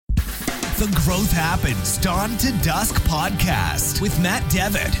The Growth Happens Dawn to Dusk podcast with Matt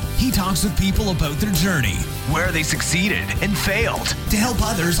Devitt. He talks with people about their journey, where they succeeded and failed, to help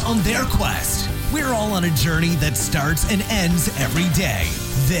others on their quest. We're all on a journey that starts and ends every day.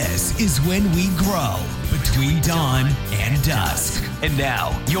 This is when we grow, between dawn and dusk. And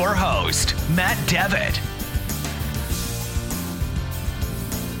now, your host, Matt Devitt.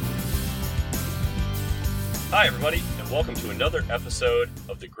 Hi, everybody, and welcome to another episode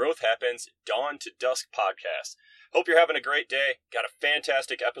of the Growth Happens Dawn to Dusk podcast. Hope you're having a great day. Got a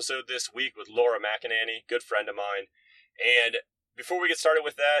fantastic episode this week with Laura McInerney, good friend of mine. And before we get started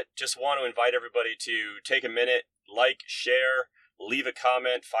with that, just want to invite everybody to take a minute, like, share, leave a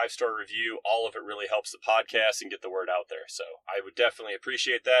comment, 5-star review. All of it really helps the podcast and get the word out there. So I would definitely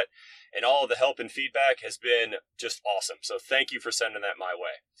appreciate that. And all of the help and feedback has been just awesome. So thank you for sending that my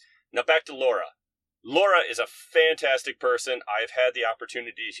way. Now back to Laura. Laura is a fantastic person. I've had the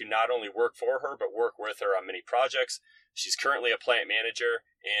opportunity to not only work for her, but work with her on many projects. She's currently a plant manager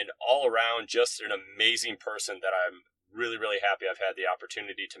and all around just an amazing person that I'm really, really happy I've had the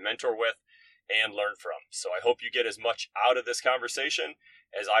opportunity to mentor with and learn from. So I hope you get as much out of this conversation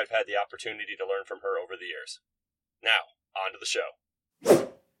as I've had the opportunity to learn from her over the years. Now, on to the show.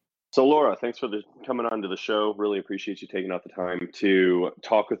 So Laura, thanks for coming on to the show. Really appreciate you taking out the time to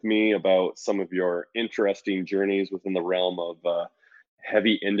talk with me about some of your interesting journeys within the realm of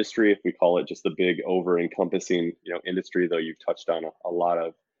heavy industry, if we call it just the big over-encompassing industry, though you've touched on a lot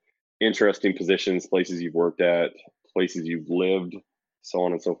of interesting positions, places you've worked at, places you've lived, so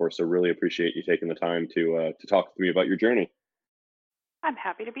on and so forth. So really appreciate you taking the time to talk to me about your journey. I'm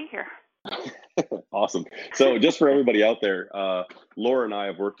happy to be here. Awesome. So just for everybody out there, Laura and I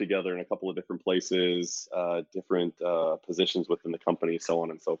have worked together in a couple of different places, different positions within the company, so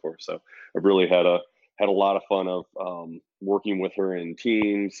on and so forth. So I've really had a lot of fun of working with her in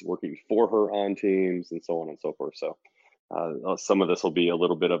teams, working for her on teams, and so on and so forth. So some of this will be a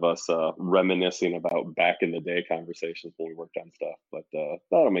little bit of us reminiscing about back in the day conversations when we worked on stuff, but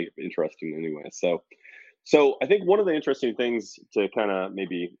that'll make it interesting anyway. So I think one of the interesting things to kind of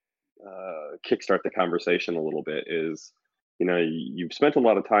maybe kickstart the conversation a little bit is, you've spent a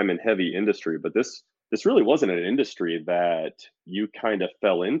lot of time in heavy industry, but this really wasn't an industry that you kind of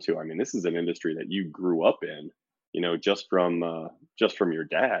fell into. I mean, this is an industry that you grew up in, just from your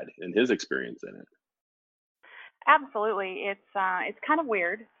dad and his experience in it. Absolutely. It's kind of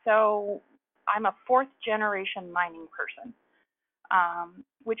weird. So I'm a 4th generation mining person,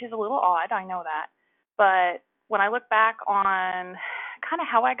 which is a little odd. I know that. But when I look back on kind of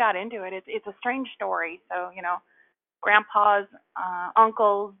how I got into it, it's a strange story. So, grandpa's,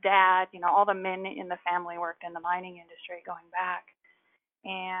 uncles, dad, all the men in the family worked in the mining industry going back.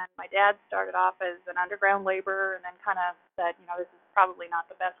 And my dad started off as an underground laborer and then kind of said, this is probably not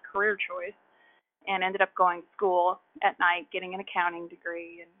the best career choice, and ended up going to school at night, getting an accounting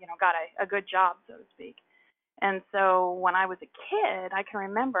degree, and, got a good job, so to speak. And so when I was a kid, I can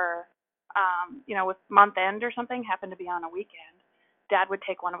remember, with month end or something, happened to be on a weekend, Dad would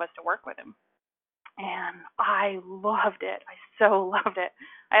take one of us to work with him. And I loved it. I so loved it.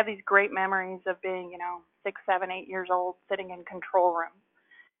 I have these great memories of being, 6, 7, 8 years old, sitting in control rooms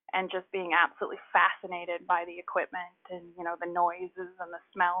and just being absolutely fascinated by the equipment and, the noises and the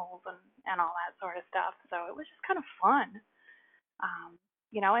smells and all that sort of stuff. So it was just kind of fun.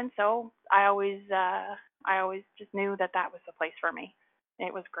 And so I always just knew that was the place for me.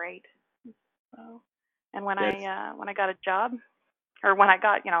 It was great. So, and when I got a job, or when I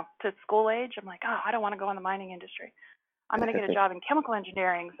got, to school age, I'm like, I don't want to go in the mining industry. I'm going to get a job in chemical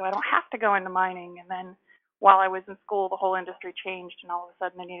engineering so I don't have to go into mining. And then while I was in school, the whole industry changed and all of a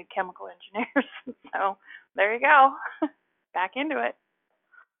sudden they needed chemical engineers. So there you go. Back into it.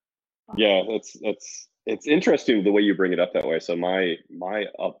 Yeah, it's interesting the way you bring it up that way. So my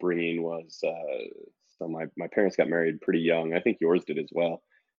upbringing was, so my parents got married pretty young. I think yours did as well.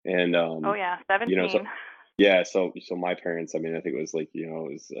 And 17. So my parents, I mean, I think it was like, it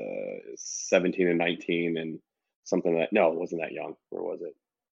was 17 and 19 and something like, no, it wasn't that young. Where was it?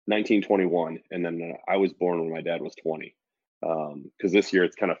 1921. And then I was born when my dad was 20. Because this year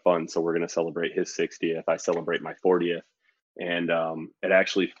it's kind of fun. So we're going to celebrate his 60th. I celebrate my 40th. And it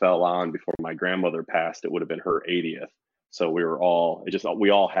actually fell on before my grandmother passed. It would have been her 80th. So we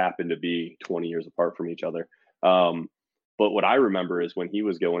all happened to be 20 years apart from each other. But what I remember is when he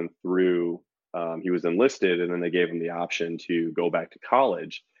was going through, he was enlisted and then they gave him the option to go back to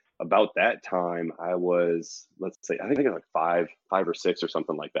college. About that time, I was, let's say, I think I was like five or six or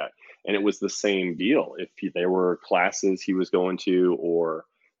something like that. And it was the same deal. If there were classes he was going to, or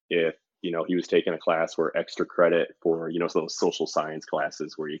if he was taking a class where extra credit for, those social science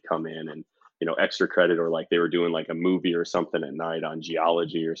classes where you come in and, extra credit, or like they were doing like a movie or something at night on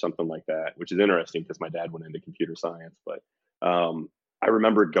geology or something like that, which is interesting because my dad went into computer science. But I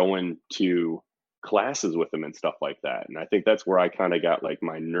remember going to classes with him and stuff like that. And I think that's where I kind of got like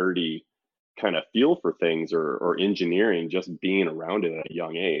my nerdy kind of feel for things, or engineering, just being around it at a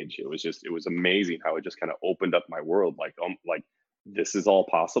young age. It was amazing how it just kind of opened up my world. Like this is all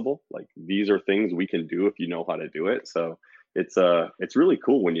possible. Like these are things we can do if you know how to do it. So it's really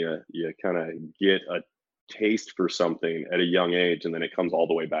cool when you kind of get a taste for something at a young age, and then it comes all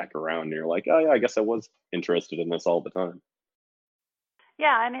the way back around and you're like, oh yeah, I guess I was interested in this all the time.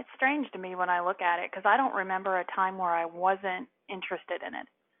 Yeah, and it's strange to me when I look at it because I don't remember a time where I wasn't interested in it.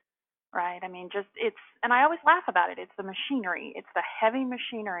 Right. I mean, and I always laugh about it. It's the machinery. It's the heavy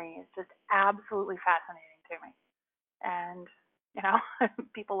machinery. It's just absolutely fascinating to me. And,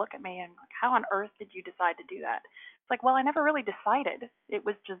 people look at me and like, how on earth did you decide to do that? It's like, well, I never really decided. It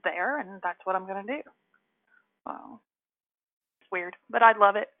was just there, and that's what I'm going to do. So it's weird, but I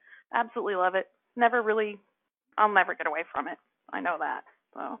love it. Absolutely love it. I'll never get away from it. I know that.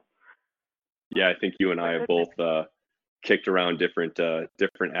 So. Yeah, I think you and I have both kicked around different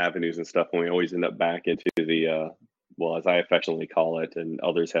avenues and stuff, and we always end up back into the well, as I affectionately call it, and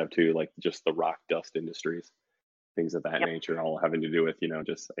others have too, like just the rock dust industries, things of that Yep. nature, all having to do with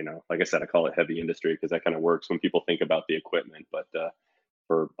like I said, I call it heavy industry because that kind of works when people think about the equipment, but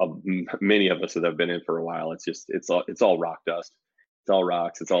for many of us that have been in for a while, it's all rock dust, it's all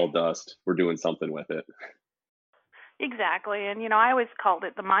rocks, it's all dust. We're doing something with it. Exactly. And, I always called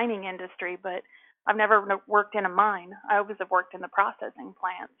it the mining industry, but I've never worked in a mine. I always have worked in the processing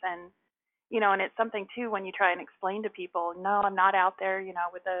plants. And, and it's something too when you try and explain to people, no, I'm not out there,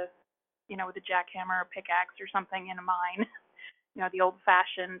 with a jackhammer or pickaxe or something in a mine, the old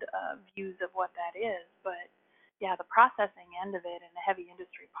fashioned views of what that is. But yeah, the processing end of it and the heavy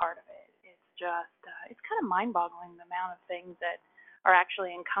industry part of it, it's just, it's kind of mind boggling the amount of things that are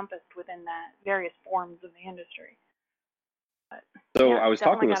actually encompassed within that various forms of the industry. But So yeah, I was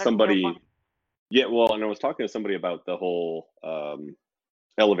talking definitely with got a feel for somebody. it. Yeah, well, and I was talking to somebody about the whole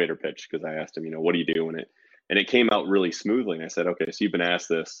elevator pitch because I asked him, what do you do in it? And it came out really smoothly. And I said, okay, so you've been asked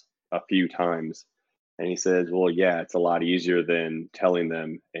this a few times. And he says, well, yeah, it's a lot easier than telling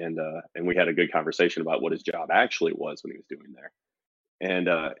them. And we had a good conversation about what his job actually was when he was doing there. And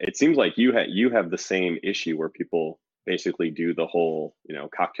it seems like you have the same issue where people basically do the whole,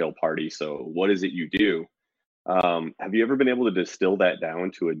 cocktail party. So what is it you do? Have you ever been able to distill that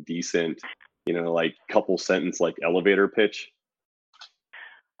down to a decent, like couple sentence, like elevator pitch?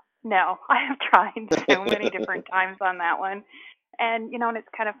 No, I have tried so many different times on that one. And, and it's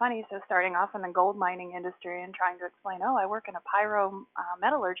kind of funny. So starting off in the gold mining industry and trying to explain, oh, I work in a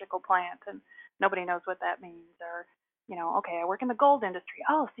metallurgical plant, and nobody knows what that means. Or, okay, I work in the gold industry.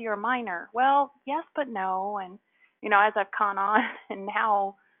 Oh, so you're a miner. Well, yes, but no. And, as I've gone on and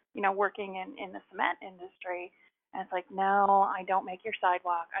now, working in the cement industry, and it's like, no, I don't make your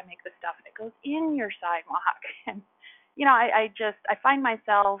sidewalk. I make the stuff that goes in your sidewalk. And I find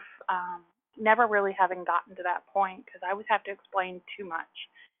myself never really having gotten to that point because I always have to explain too much.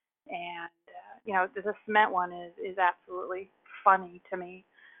 And the cement one is absolutely funny to me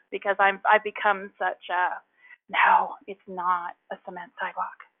because I've become such a no, it's not a cement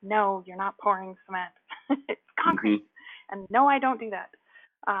sidewalk. No, you're not pouring cement. It's concrete. Hmm. And no, I don't do that.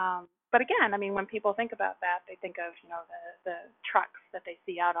 But again, I mean, when people think about that, they think of the trucks that they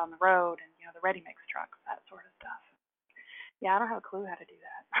see out on the road and the ready mix trucks, that sort of stuff. Yeah, I don't have a clue how to do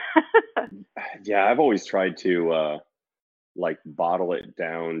that. Yeah, I've always tried to like bottle it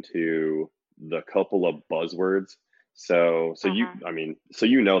down to the couple of buzzwords. Mhm. So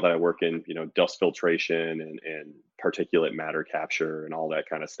that I work in, dust filtration and particulate matter capture and all that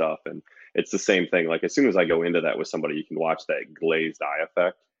kind of stuff. And it's the same thing. Like as soon as I go into that with somebody, you can watch that glazed eye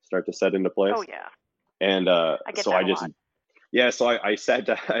effect start to set into Oh place. yeah, And I get so that I a just lot. yeah, so I sat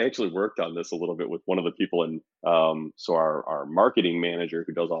down, I actually worked on this a little bit with one of the people in so our marketing manager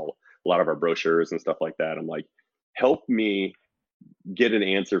who does a lot of our brochures and stuff like that. I'm like, help me get an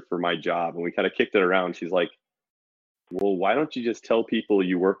answer for my job. And we kind of kicked it around. She's like, well, why don't you just tell people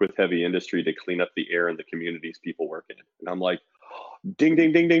you work with heavy industry to clean up the air in the communities people work in? And I'm like, ding,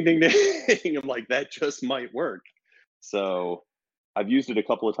 ding, ding, ding, ding, ding. I'm like, that just might work. So I've used it a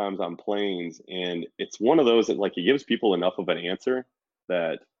couple of times on planes, and it's one of those that like it gives people enough of an answer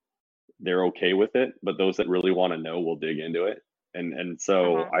that they're okay with it, but those that really want to know will dig into it. And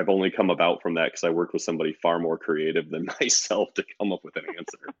so Mhm. I've only come about from that because I worked with somebody far more creative than myself to come up with an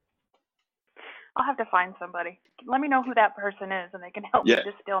answer. I'll have to find somebody. Let me know who that person is, and they can help me Yeah,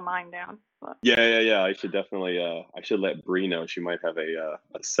 distill mine down. But, yeah. I should definitely, I should let Bree know. She might have a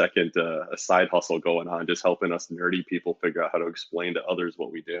second, a side hustle going on, just helping us nerdy people figure out how to explain to others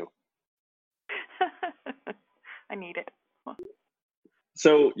what we do. I need it.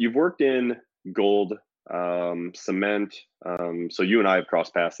 So you've worked in gold, cement. So you and I have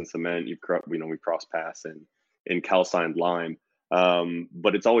crossed paths in cement. We crossed paths in calcined lime.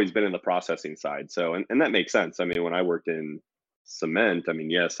 But it's always been in the processing side. So, and that makes sense. I mean, when I worked in cement, I mean,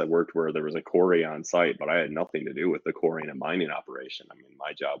 yes, I worked where there was a quarry on site, but I had nothing to do with the quarrying and mining operation. I mean,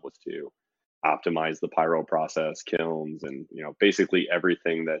 my job was to optimize the pyro process, kilns, and basically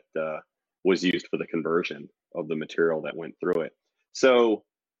everything that was used for the conversion of the material that went through it. So,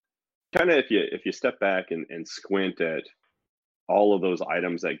 kind of if you step back and squint at all of those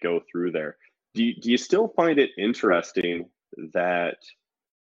items that go through there, do you still find it interesting that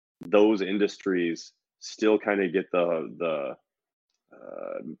those industries still kind of get the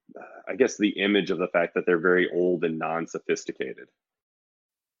I guess the image of the fact that they're very old and non-sophisticated?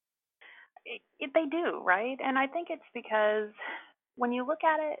 They do, right? And I think it's because when you look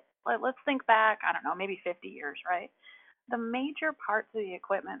at it, let's think back, I don't know, maybe 50 years, right? The major parts of the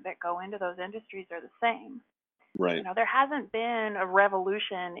equipment that go into those industries are the same. Right. There hasn't been a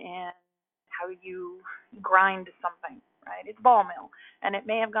revolution in how you grind something, right? It's ball mill, and it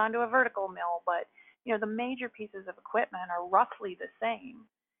may have gone to a vertical mill, but the major pieces of equipment are roughly the same.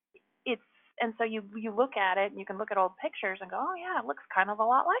 It's and so you look at it and you can look at old pictures and go, oh yeah, it looks kind of a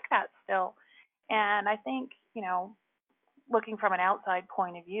lot like that still. And I think looking from an outside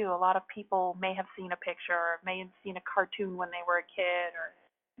point of view, a lot of people may have seen a picture or may have seen a cartoon when they were a kid, or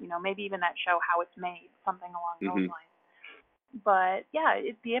maybe even that show How It's Made, something along those Hmm. lines. But yeah,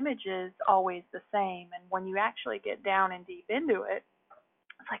 the image is always the same, and when you actually get down and deep into it,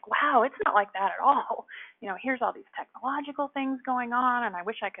 it's like, wow, it's not like that at all. Here's all these technological things going on, and I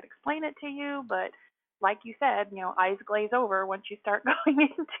wish I could explain it to you, but like you said, eyes glaze over once you start going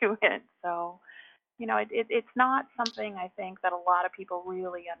into it. So it's not something I think that a lot of people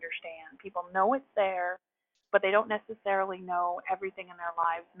really understand. People know it's there, but they don't necessarily know everything in their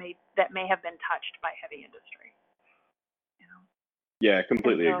lives that may have been touched by heavy industry. You know, Yeah, and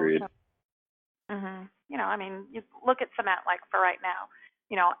completely so agreed. I mean, you look at cement like for right now.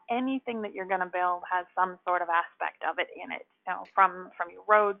 Anything that you're going to build has some sort of aspect of it in it. From your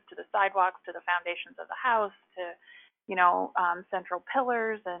roads to the sidewalks to the foundations of the house to central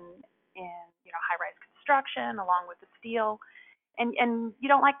pillars and high-rise construction along with the steel. And you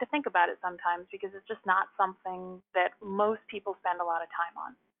don't like to think about it sometimes because it's just not something that most people spend a lot of time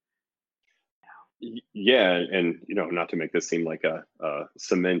on. Yeah, and not to make this seem like a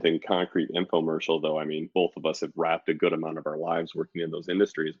cement and concrete infomercial, though. I mean, both of us have wrapped a good amount of our lives working in those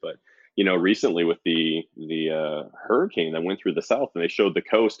industries. But recently with the hurricane that went through the south, and they showed the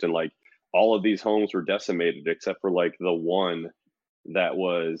coast, and like all of these homes were decimated except for like the one that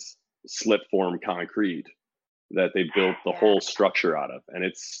was slip form concrete that they built the Yeah. whole structure out of, and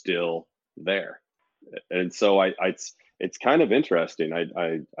it's still there. And so it's kind of interesting.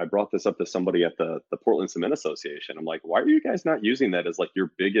 I brought this up to somebody at the Portland Cement Association. I'm like, why are you guys not using that as like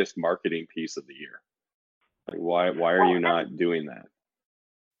your biggest marketing piece of the year? Like, why are Well, you and not doing that?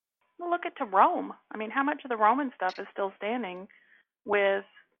 look at to Rome. I mean, how much of the Roman stuff is still standing with,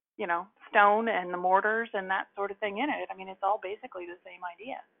 stone and the mortars and that sort of thing in it? I mean, it's all basically the same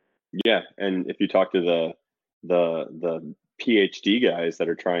idea. Yeah, and if you talk to the PhD guys that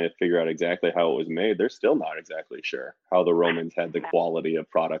are trying to figure out exactly how it was made, they're still not exactly sure how the Romans had the No. quality of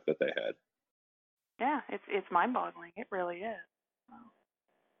product that they had. Yeah, it's mind-boggling. It really is.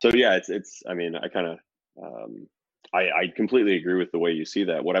 So yeah, it's. I mean, I kind of, um, I completely agree with the way you see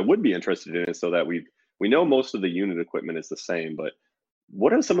that. What I would be interested in is so that we know most of the unit equipment is the same, but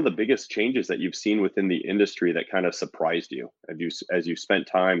what are some of the biggest changes that you've seen within the industry that kind of surprised you? As you spent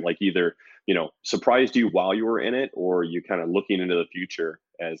time, like either surprised you while you were in it, or you kind of looking into the future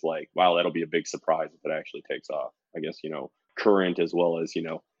as like, wow, that'll be a big surprise if it actually takes off. I guess current as well as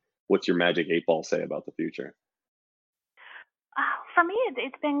what's your magic 8 ball say about the future? For me,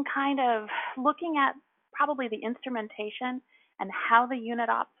 it's been kind of looking at probably the instrumentation and how the unit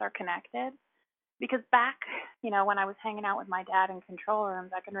ops are connected. Because back, when I was hanging out with my dad in control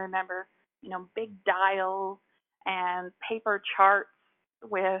rooms, I can remember, big dials and paper charts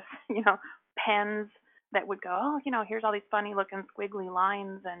with, pens that would go, oh, here's all these funny looking squiggly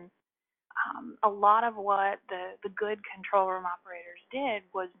lines. And a lot of what the good control room operators did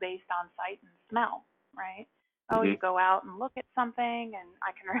was based on sight and smell, right? Oh, Hmm. you go out and look at something, and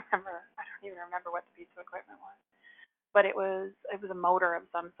I can remember, I don't even remember what the piece of equipment was, but it was a motor of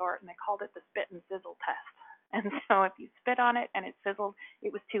some sort, and they called it the spit and sizzle test. And so if you spit on it and it sizzled,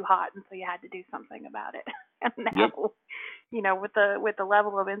 it was too hot, and so you had to do something about it. And now, Yep. with the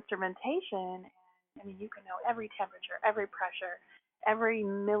level of instrumentation, I mean, you can know every temperature, every pressure, every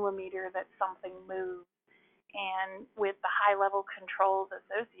millimeter that something moves. And with the high level controls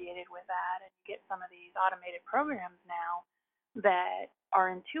associated with that, and you get some of these automated programs now that are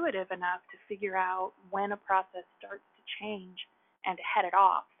intuitive enough to figure out when a process starts to change and to head it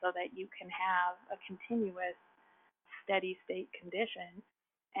off so that you can have a continuous steady state condition.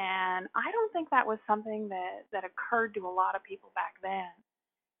 And I don't think that was something that occurred to a lot of people back then.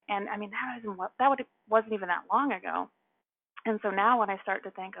 And I mean, wasn't even that long ago. And so now when I start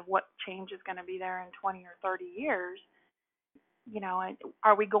to think of what change is going to be there in 20 or 30 years,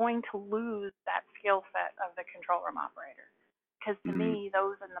 are we going to lose that skill set of the control room operator? Because to me,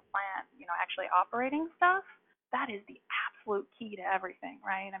 those in the plant, actually operating stuff, that is the absolute key to everything,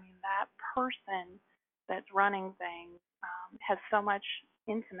 right? I mean, that person that's running things has so much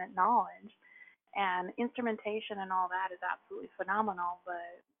intimate knowledge, and instrumentation and all that is absolutely phenomenal,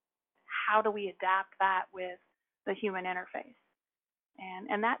 but how do we adapt that with the human interface?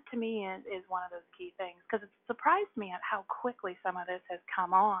 And that to me is one of those key things, because it surprised me at how quickly some of this has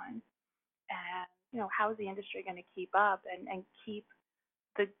come on. And, how is the industry going to keep up and keep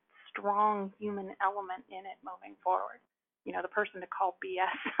the strong human element in it moving forward? The person to call BS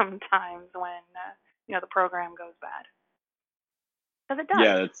sometimes when, the program goes bad. Because it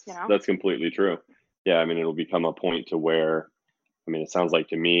does. Yeah, that's completely true. Yeah, I mean, it'll become a point to where, I mean, it sounds like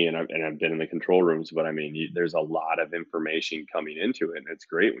to me, and I've been in the control rooms, but I mean, there's a lot of information coming into it, and it's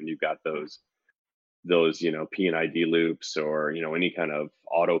great when you've got those P&ID loops or any kind of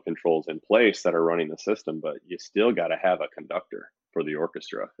auto controls in place that are running the system, but you still got to have a conductor for the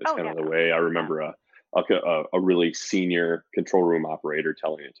orchestra. It's kind of the way I remember a really senior control room operator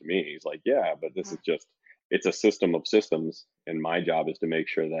telling it to me. He's like, yeah, but this is just, it's a system of systems, and my job is to make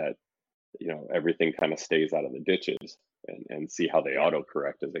sure that everything kind of stays out of the ditches and see how they auto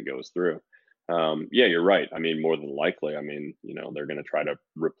correct as it goes through. Yeah, you're right. I mean, more than likely, I mean, they're going to try to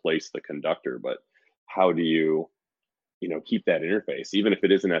replace the conductor, but how do you keep that interface, even if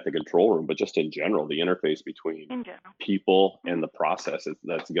it isn't at the control room, but just in general, the interface between people and the processes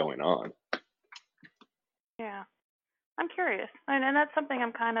that's going on? Yeah, I'm curious, and that's something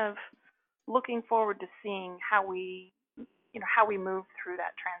I'm kind of looking forward to seeing how we move through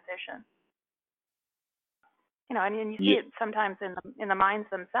that transition. And you see it sometimes in the mines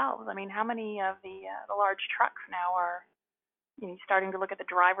themselves. I mean, how many of the large trucks now are starting to look at the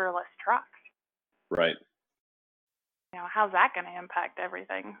driverless trucks? Right. How's that going to impact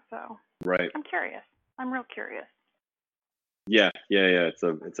everything? So right. I'm curious. I'm real curious. Yeah.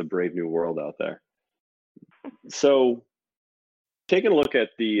 It's a brave new world out there. So, taking a look at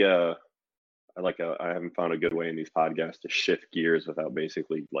the I haven't found a good way in these podcasts to shift gears without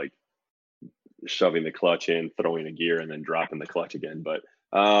basically like shoving the clutch in, throwing a gear, and then dropping the clutch again. But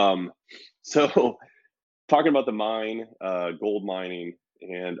so talking about the mine, gold mining,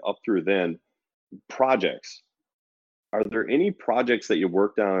 and up through then, projects. Are there any projects that you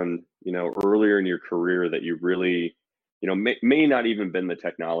worked on, earlier in your career that you really, may not even been the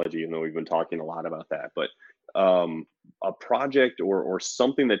technology, even though we've been talking a lot about that, but a project or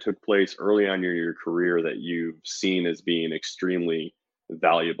something that took place early on in your career that you've seen as being extremely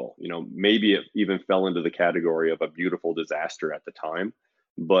valuable? Maybe it even fell into the category of a beautiful disaster at the time,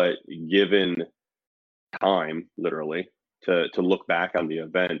 but given time, literally, to look back on the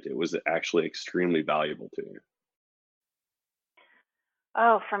event, it was actually extremely valuable to you.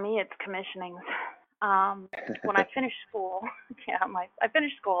 Oh, for me, it's commissionings. When I finished school, I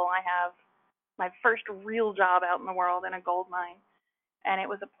finished school. I have my first real job out in the world in a gold mine, and it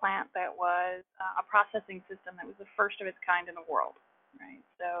was a plant that was a processing system that was the first of its kind in the world, right?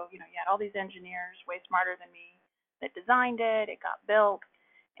 So, you had all these engineers way smarter than me that designed it. It got built,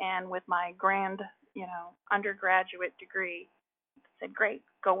 and with my grand, undergraduate degree, I said, great,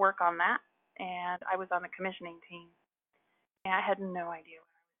 go work on that. And I was on the commissioning team. And I had no idea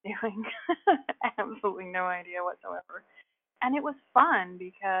what I was doing. Absolutely no idea whatsoever. And it was fun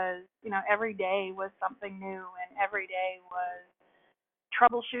because, every day was something new, and every day was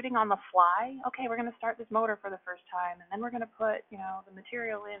troubleshooting on the fly. Okay, we're going to start this motor for the first time, and then we're going to put, the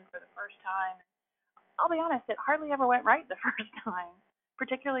material in for the first time. I'll be honest, it hardly ever went right the first time,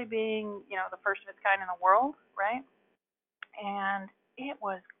 particularly being, the first of its kind in the world, right? And it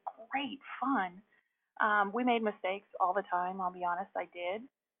was great fun. We made mistakes all the time. I'll be honest, I did.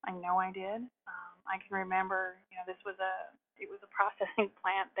 I know I did. I can remember, it was a processing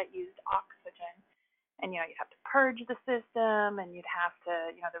plant that used oxygen, And, you'd have to purge the system, and you'd have to,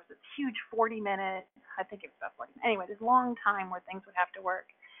 there was this huge 40-minute, I think it was about 40, anyway, this long time where things would have to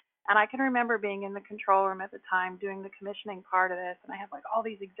work. And I can remember being in the control room at the time doing the commissioning part of this, and I had like all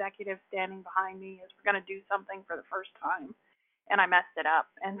these executives standing behind me as we're going to do something for the first time. And I messed it up,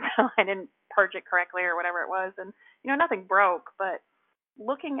 and so I didn't purge it correctly or whatever it was. And, nothing broke, but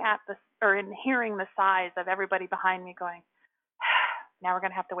looking at and hearing the sighs of everybody behind me going, now we're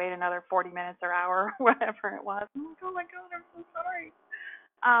going to have to wait another 40 minutes or hour, whatever it was. I'm like, oh my God, I'm so sorry.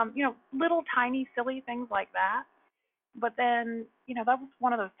 Little tiny silly things like that. But then, that was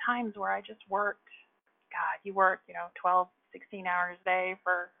one of those times where I just worked, God, you work, 12, 16 hours a day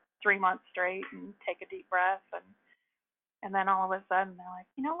for 3 months straight and take a deep breath. And then all of a sudden they're like,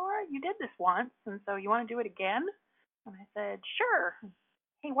 Laura, you did this once, and so you want to do it again? And I said, sure.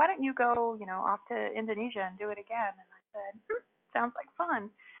 Hey, why don't you go, off to Indonesia and do it again? And I said, sounds like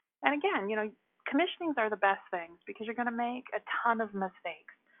fun. And again, commissionings are the best things because you're going to make a ton of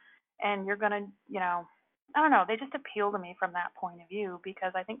mistakes. And you're going to, I don't know, they just appeal to me from that point of view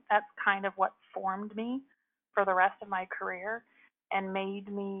because I think that's kind of what formed me for the rest of my career and made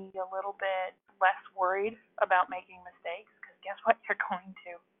me a little bit less worried about making mistakes because guess what? You're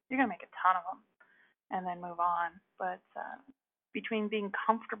going to make a ton of them and then move on. But between being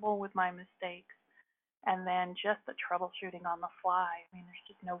comfortable with my mistakes and then just the troubleshooting on the fly, I mean, there's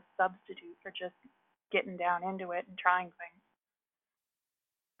just no substitute for just getting down into it and trying things.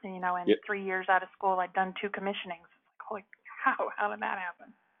 And, in 3 years out of school, I'd done 2 commissionings. It's like, holy cow, how did that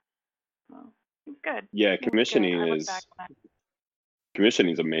happen? Well, it was good. Yeah, commissioning is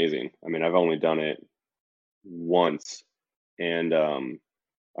amazing. I mean, I've only done it once, and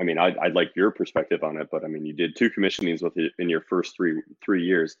I mean, I'd like your perspective on it, but I mean, you did 2 commissionings with it in your first three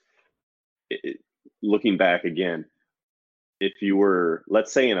years. Looking back again, if you were,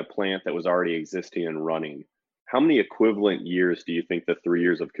 let's say, in a plant that was already existing and running, how many equivalent years do you think the 3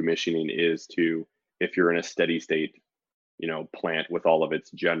 years of commissioning is to if you're in a steady state, plant with all of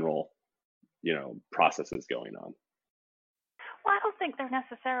its general, processes going on? Well, I don't think they're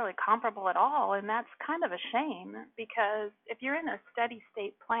necessarily comparable at all, and that's kind of a shame because if you're in a steady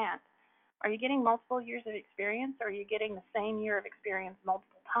state plant, are you getting multiple years of experience or are you getting the same year of experience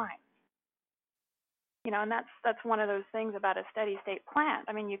multiple times? And that's one of those things about a steady state plant.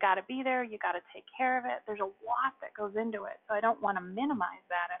 I mean, you got to be there, you got to take care of it. There's a lot that goes into it. So I don't want to minimize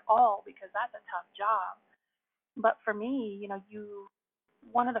that at all because that's a tough job. But for me,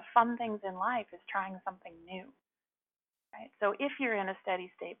 one of the fun things in life is trying something new. Right? So if you're in a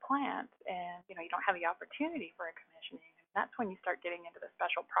steady state plant and you don't have the opportunity for a commissioning, that's when you start getting into the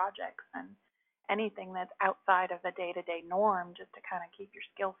special projects and anything that's outside of the day-to-day norm just to kind of keep your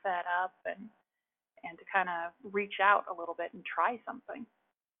skill set up and to kind of reach out a little bit and try something.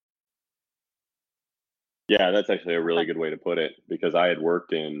 Yeah, that's actually a really good way to put it because I had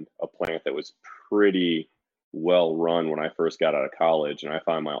worked in a plant that was pretty well run when I first got out of college, and I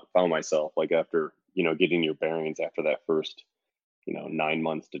found myself like after getting your bearings after that first 9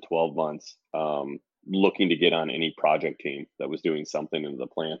 months to 12 months, looking to get on any project team that was doing something in the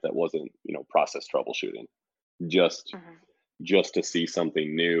plant that wasn't process troubleshooting, just to see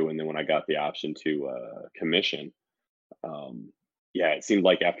something new. And then when I got the option to commission, it seemed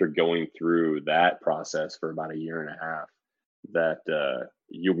like after going through that process for about a year and a half, that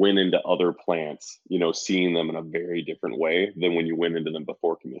you went into other plants, seeing them in a very different way than when you went into them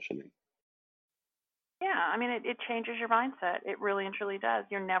before commissioning. Yeah, I mean, it changes your mindset. It really and truly does.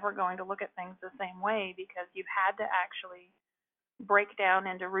 You're never going to look at things the same way because you've had to actually break down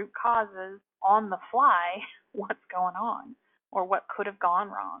into root causes on the fly what's going on or what could have gone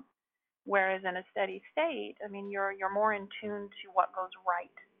wrong. Whereas in a steady state, I mean, you're more in tune to what goes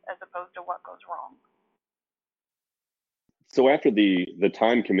right as opposed to what goes wrong. So after the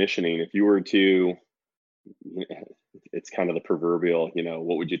time commissioning, if you were to, it's kind of the proverbial,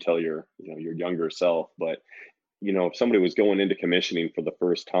 what would you tell your younger self? But, if somebody was going into commissioning for the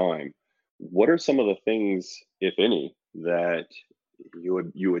first time, what are some of the things, if any, that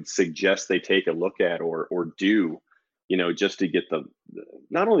you would suggest they take a look at or do, just to get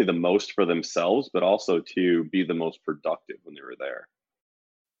not only the most for themselves, but also to be the most productive when they were there?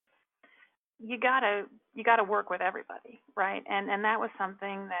 You gotta work with everybody, right? And that was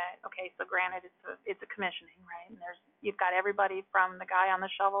something that, okay, so granted it's a commissioning, right? And you've got everybody from the guy on the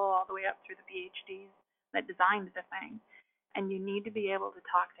shovel all the way up through the PhDs that designed the thing. And you need to be able to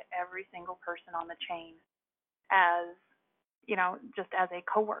talk to every single person on the chain as, just as a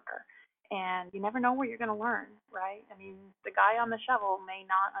coworker. And you never know where you're going to learn, right? I mean, the guy on the shovel may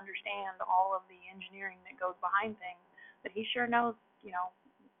not understand all of the engineering that goes behind things, but he sure knows,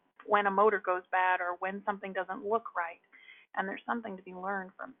 when a motor goes bad or when something doesn't look right. And there's something to be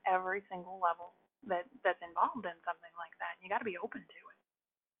learned from every single level that's involved in something like that. You got to be open to it.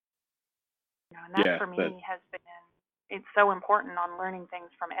 And that Yeah, for me has been, it's so important on learning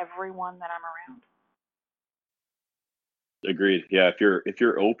things from everyone that I'm around. agreed. Yeah, if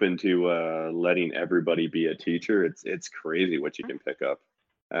you're open to letting everybody be a teacher, it's crazy what you can pick up.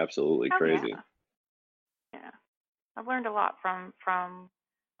 Absolutely Oh crazy. yeah, yeah. I've learned a lot from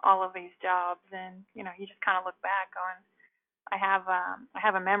all of these jobs, and you just kind of look back on. I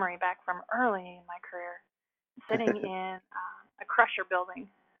have a memory back from early in my career, sitting in a crusher building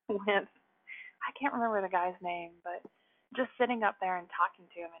with, I can't remember the guy's name, but just sitting up there and talking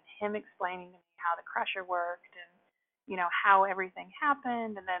to him and him explaining to me how the crusher worked and how everything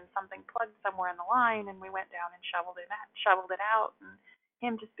happened, and then something plugged somewhere in the line and we went down and shoveled it out, and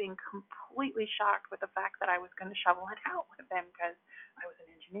him just being completely shocked with the fact that I was going to shovel it out with him because I was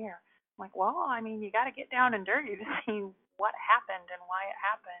an engineer. I'm like, well, I mean, you got to get down and dirty to see what happened and why it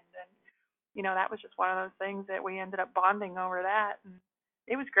happened, and that was just one of those things that we ended up bonding over that, and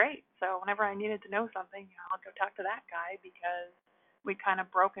it was great. So whenever I needed to know something, I'll go talk to that guy because we kind of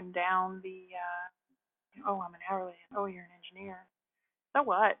broken down the oh, I'm an hourly, oh, you're an engineer. So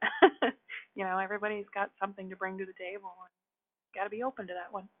what? Everybody's got something to bring to the table, and got to be open to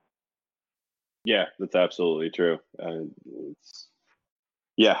that one. Yeah, that's absolutely true. It's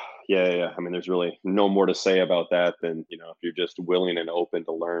Yeah, yeah. I mean, there's really no more to say about that than, if you're just willing and open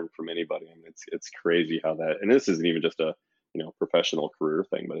to learn from anybody. And it's crazy how that, and this isn't even just a, professional career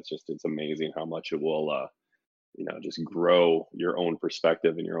thing, but it's amazing how much it will, just grow your own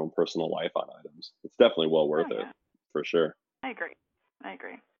perspective and your own personal life on items. It's definitely well Oh worth it yeah, for sure. I agree. I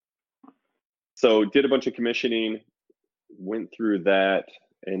agree. So did a bunch of commissioning, went through that.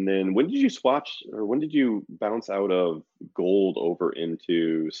 And then when did you swatch, or when did you bounce out of gold over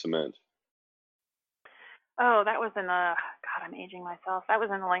into cement? Oh, that was in the, God, I'm aging myself. That was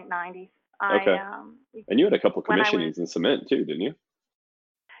in the late 90s. Okay. And you had a couple When I was, commissionings in cement too, didn't you?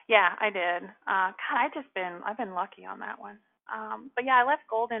 yeah, I did. God, I've been lucky on that one. But yeah, I left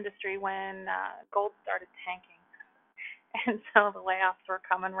gold industry when gold started tanking. And so the layoffs were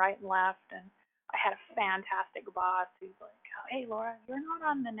coming right and left. And I had a fantastic boss who's like, oh, hey, Laura, you're not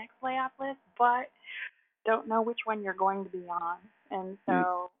on the next layoff list, but don't know which one you're going to be on. And Mm.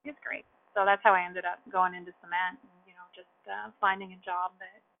 so it's great. So that's how I ended up going into cement and, just finding a job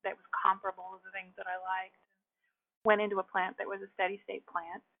that was comparable to the things that I liked. Went into a plant that was a steady state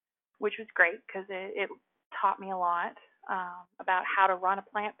plant, which was great because it taught me a lot about how to run a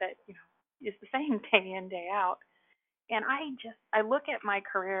plant that, is the same day in, day out. And I look at my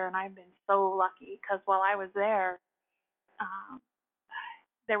career and I've been so lucky because while I was there, um,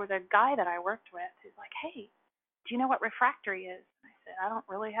 there was a guy that I worked with who's like, hey, do you know what refractory is? And I said, I don't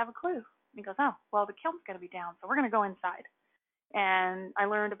really have a clue. And he goes, oh, well, the kiln's going to be down, so we're going to go inside. And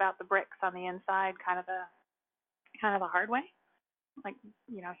I learned about the bricks on the inside kind of the hard way. Like,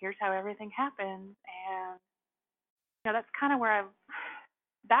 here's how everything happens. And, that's kind of where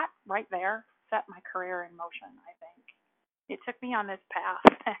that right there set my career in motion, I think. It took me on this path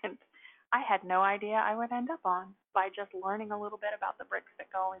that I had no idea I would end up on by just learning a little bit about the bricks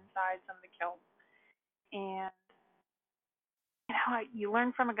that go inside some of the kilns. And you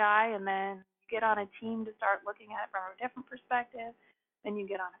learn from a guy, and then you get on a team to start looking at it from a different perspective. Then you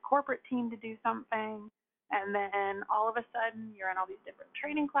get on a corporate team to do something, and then all of a sudden you're in all these different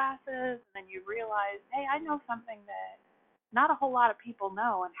training classes, and then you realize, hey, I know something that not a whole lot of people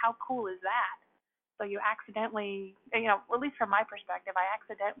know, and how cool is that? So you accidentally, at least from my perspective, I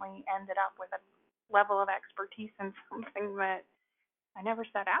accidentally ended up with a level of expertise in something that I never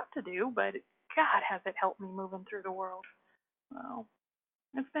set out to do, but God, has it helped me moving through the world. So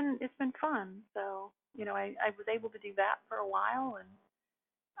it's been fun. So I was able to do that for a while, and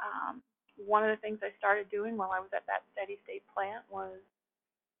one of the things I started doing while I was at that steady state plant was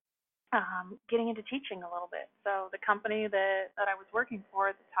getting into teaching a little bit. So the company that I was working for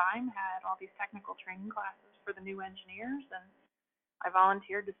at the time had all these technical training classes for the new engineers, and I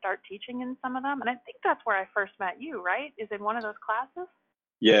volunteered to start teaching in some of them. And I think that's where I first met you, right? Is in one of those classes?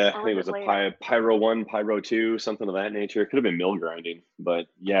 Yeah, I Or think was it it was a later? Pyro 1, Pyro 2, something of that nature. It could have been mill grinding, but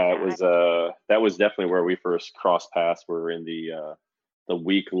yeah, it Yeah, was that was definitely where we first crossed paths. We were in the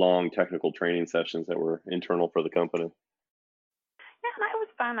week-long technical training sessions that were internal for the company. yeah, and I always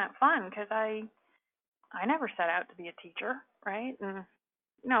found that fun because I never set out to be a teacher, right? And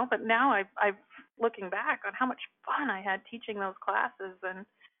but now I've looking back on how much fun I had teaching those classes,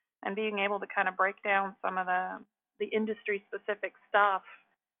 and being able to kind of break down some of the industry specific stuff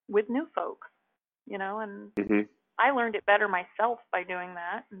with new folks, and Hmm. I learned it better myself by doing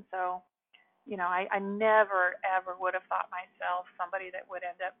that. And so, I never, ever would have thought myself somebody that would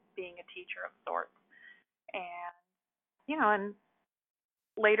end up being a teacher of sorts. And, and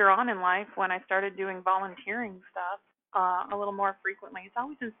later on in life, when I started doing volunteering stuff a little more frequently, it's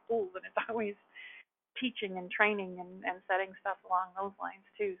always in schools and it's always teaching and training and setting stuff along those lines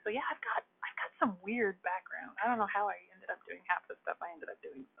too. So yeah, I've got some weird background. I don't know how I ended up doing half the stuff I ended up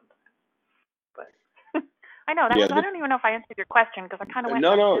doing sometimes, but I know that Yeah, was. I don't even know if I answered your question because I kind of went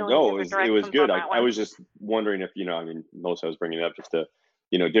no, in a no, million no. different It was directions good. on that I one. was just wondering if, I mean, Melissa was bringing it up just to,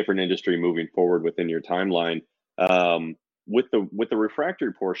 different industry moving forward within your timeline. With the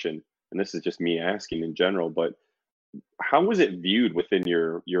refractory portion, and this is just me asking in general, but how was it viewed within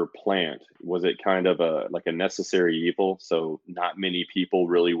your plant? Was it kind of like a necessary evil, so not many people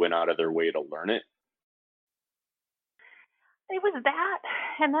really went out of their way to learn it? It was that,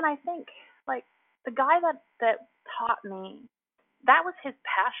 and then I think like the guy that taught me, that was his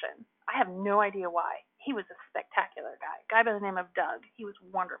passion. I have no idea why. He was a spectacular guy by the name of Doug. He was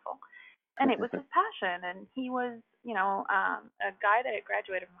wonderful, and it was his passion. And he was, a guy that had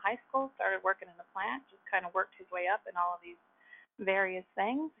graduated from high school, started working in the plant, just kind of worked his way up in all of these various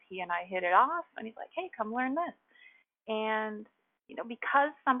things. He and I hit it off, and he's like, "Hey, come learn this." And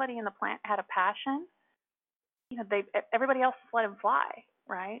because somebody in the plant had a passion, everybody else just let him fly,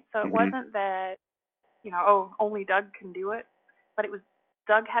 right? So it Hmm. wasn't that, oh, only Doug can do it, but it was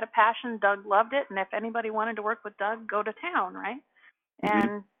Doug had a passion, Doug loved it, and if anybody wanted to work with Doug, go to town, right? Hmm.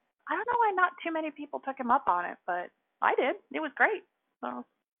 And I don't know why not too many people took him up on it, but I did. It was great. So,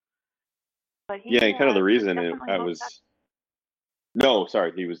 but Yeah, and kind of the he was reason definitely I looked at was no,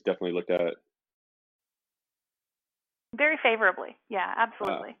 sorry, he was definitely looked at. very favorably. Yeah, Uh,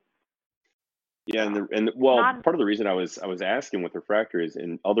 absolutely. yeah, So and well, not. part of the reason I was asking with refractories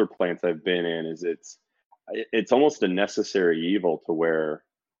in other plants I've been in is it's almost a necessary evil to where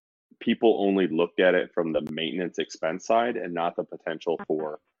people only looked at it from the maintenance expense side and not the potential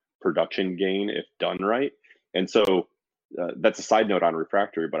for production gain if done right. And so that's a side note on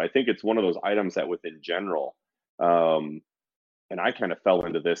refractory, but I think it's one of those items that within general, um, and I kind of fell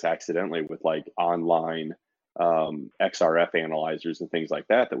into this accidentally with like online XRF analyzers and things like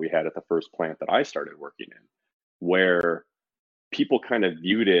that we had at the first plant that I started working in, where people kind of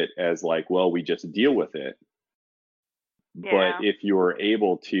viewed it as like, well, we just deal with it. But Yeah. if you were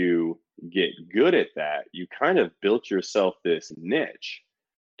able to get good at that, you kind of built yourself this niche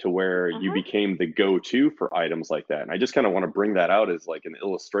to where you Mhm. became the go-to for items like that. And I just kind of want to bring that out as like an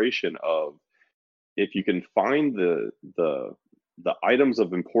illustration of if you can find the items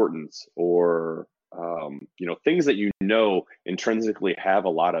of importance or things that intrinsically have a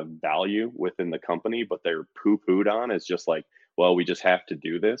lot of value within the company, but they're poo-pooed on as just like, well, we just have to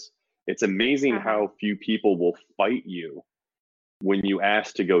do this. It's amazing Mhm. how few people will fight you when you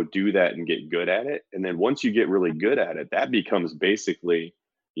ask to go do that and get good at it. And then once you get really good at it, that becomes basically,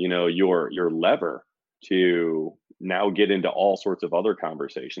 your lever to now get into all sorts of other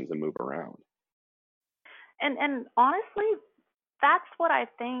conversations and move around. And honestly, that's what I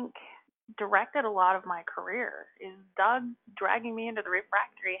think directed a lot of my career is Doug dragging me into the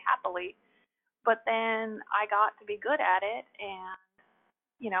refractory happily, but then I got to be good at it, and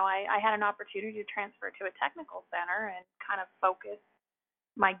I had an opportunity to transfer to a technical center and kind of focus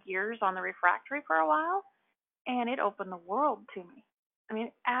my gears on the refractory for a while, and it opened the world to me. I mean,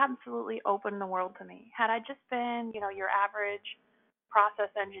 it absolutely opened the world to me. Had I just been, your average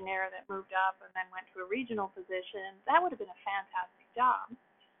process engineer that moved up and then went to a regional position, that would have been a fantastic job.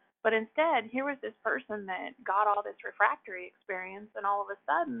 But instead, here was this person that got all this refractory experience, and all of a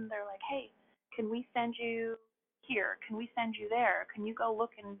sudden they're like, hey, can we send you here? Can we send you there? Can you go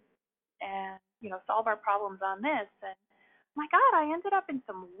look and solve our problems on this? And my God, I ended up in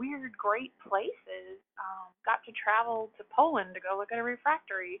some weird, great places. Got to travel to Poland to go look at a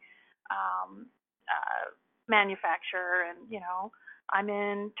refractory um, manufacturer, and I'm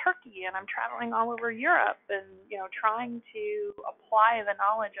in Turkey and I'm traveling all over Europe, and trying to apply the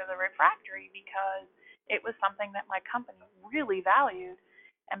knowledge of the refractory because it was something that my company really valued.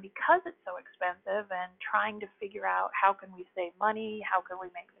 And because it's so expensive, and trying to figure out how can we save money, how can we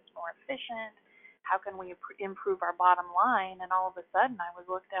make this more efficient, how can we improve our bottom line, and all of a sudden I was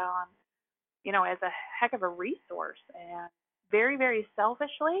looked on, as a heck of a resource. And very, very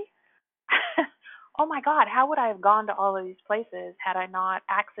selfishly, oh my God, how would I have gone to all of these places had I not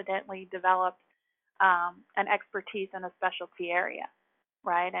accidentally developed an expertise in a specialty area,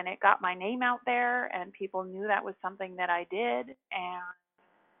 right? And it got my name out there, and people knew that was something that I did. And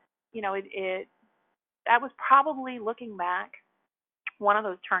it that was probably, looking back, one of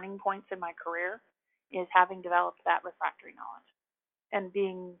those turning points in my career. is having developed that refractory knowledge and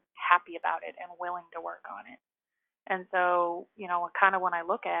being happy about it and willing to work on it. And so, kind of when I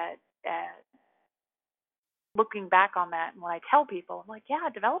look at looking back on that, and when I tell people, I'm like, yeah,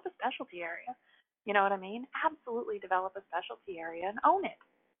 develop a specialty area. You know what I mean? Absolutely develop a specialty area and own it.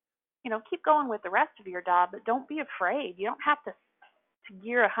 Keep going with the rest of your job, but don't be afraid. You don't have to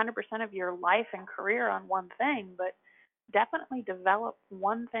gear 100% of your life and career on one thing, but definitely develop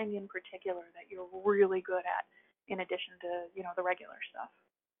one thing in particular that you're really good at in addition to, the regular stuff.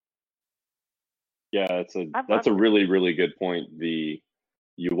 Yeah, that's a really, really good point.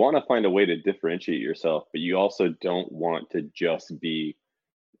 You want to find a way to differentiate yourself, but you also don't want to just be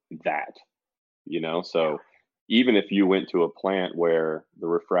that, So even if you went to a plant where the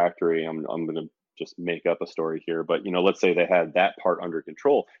refractory, I'm going to just make up a story here, but let's say they had that part under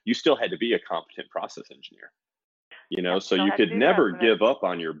control, you still had to be a competent process engineer, so you could never give up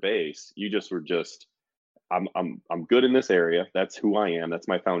on your base. You just were I'm good in this area. That's who I am. That's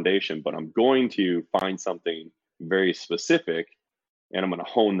my foundation, but I'm going to find something very specific and I'm going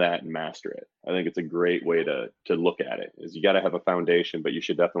to hone that and master it. I think it's a great way to look at it. Is you got to have a foundation, but you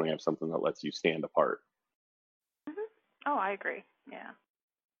should definitely have something that lets you stand apart. Mm-hmm. Oh, I agree. Yeah.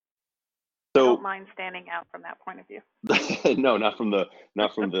 So, I don't mind standing out from that point of view. No, not from the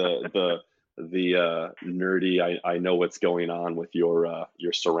nerdy. I know what's going on with your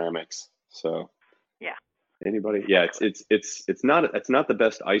ceramics. So yeah. Anybody? Yeah, it's not the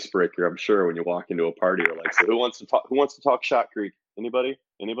best icebreaker, I'm sure, when you walk into a party. Or like, so who wants to talk Shot Creek? Anybody?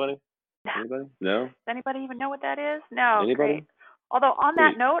 No. Does anybody even know what that is? No. Anybody? Great. Although on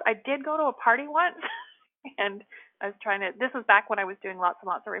that note, I did go to a party once, and I was this was back when I was doing lots and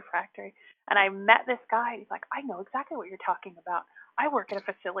lots of refractory, and I met this guy. He's like, I know exactly what you're talking about. I work at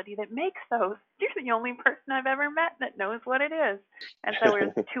a facility that makes those. You're the only person I've ever met that knows what it is. And so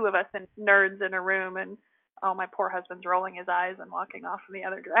there's two of us and nerds in a room, and oh, my poor husband's rolling his eyes and walking off in the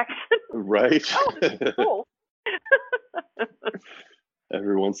other direction. Right. Oh, this is cool.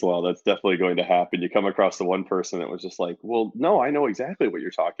 Every once in a while, that's definitely going to happen. You come across the one person that was just like, well, no, I know exactly what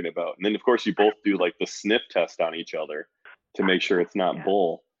you're talking about. And then, of course, you both do like the sniff test on each other to make sure it's not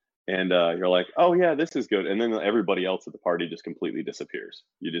bull. And you're like, oh, yeah, this is good. And then everybody else at the party just completely disappears.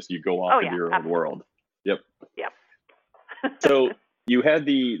 You go off into your own world. Yep. So you had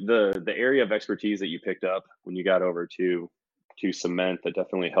the area of expertise that you picked up when you got over to cement that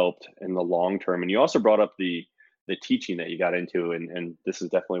definitely helped in the long term. And you also brought up the teaching that you got into, and this is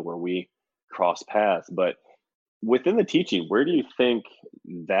definitely where we cross paths. But within the teaching, where do you think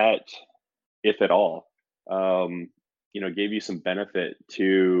that, if at all, gave you some benefit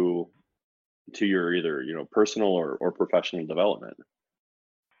to your either personal or professional development?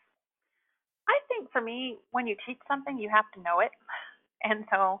 I think for me, when you teach something, you have to know it. And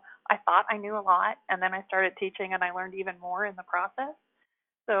so I thought I knew a lot, and then I started teaching and I learned even more in the process.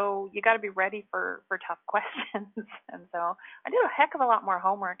 So you got to be ready for tough questions. And so I did a heck of a lot more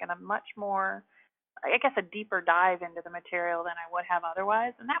homework and a much more, I guess, a deeper dive into the material than I would have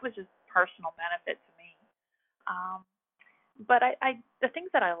otherwise. And that was just personal benefit to me. But the things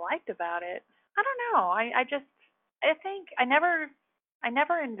that I liked about it, I don't know. I think I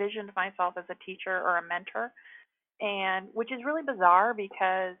never envisioned myself as a teacher or a mentor, and which is really bizarre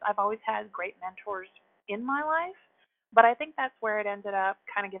because I've always had great mentors in my life. But I think that's where it ended up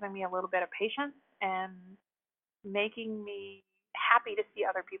kind of giving me a little bit of patience and making me happy to see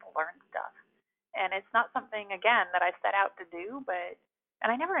other people learn stuff. And it's not something, again, that I set out to do,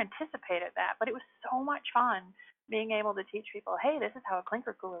 and I never anticipated that, but it was so much fun being able to teach people, hey, this is how a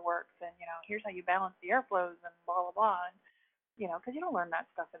clinker cooler works, and, here's how you balance the airflows and blah, blah, blah. And, because you don't learn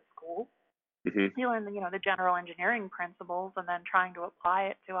that stuff in school. Mm-hmm. You learn the general engineering principles and then trying to apply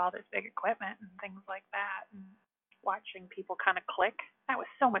it to all this big equipment and things like that. And watching people kind of click. That was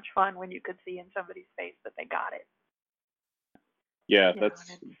so much fun when you could see in somebody's face that they got it. Yeah,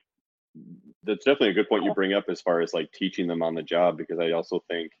 that's definitely a good point you bring up as far as like teaching them on the job, because I also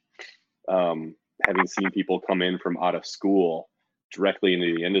think having seen people come in from out of school directly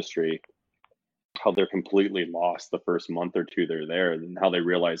into the industry, how they're completely lost the first month or two they're there, and how they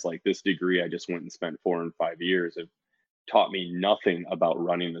realize like this degree I just went and spent 4 and 5 years have taught me nothing about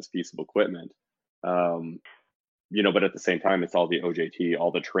running this piece of equipment. But at the same time, it's all the OJT, all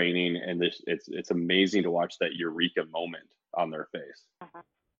the training, and it's amazing to watch that eureka moment on their face. Mm-hmm.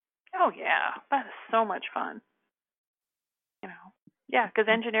 Oh yeah, that is so much fun. Yeah, because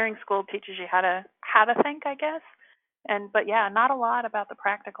engineering school teaches you how to think, I guess, but yeah, not a lot about the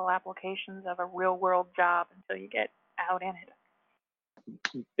practical applications of a real world job until you get out in it.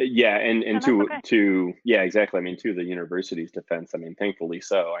 Yeah, and to yeah, exactly. I mean, to the university's defense, I mean, thankfully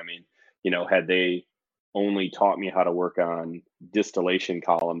so. I mean, had they only taught me how to work on distillation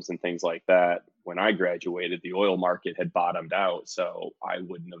columns and things like that. When I graduated, the oil market had bottomed out, so I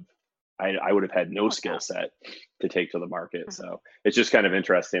would have had no Oh skill yeah. set to take to the market. Mhm. So it's just kind of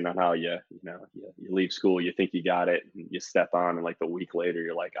interesting on how you leave school, you think you got it, and you step on, and like a week later,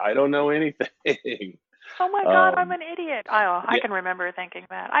 you're like, I don't know anything. Oh my God, I'm um, an idiot. I yeah, can remember thinking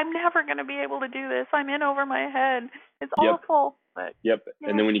that. I'm never going to be able to do this. I'm in over my head. It's yep, awful. But yep.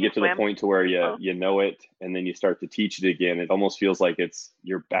 And then when you you get to the swim. point to where Oh. you know it, and then you start to teach it again, it almost feels like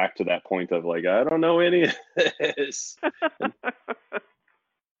you're back to that point of like, I don't know any of this. And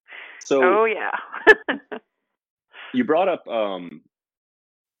so Oh yeah. you brought up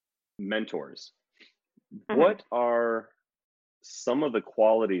mentors. Mhm. What are some of the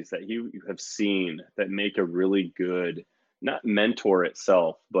qualities that you have seen that make a really good, not mentor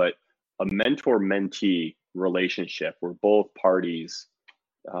itself, but a mentor mentee relationship where both parties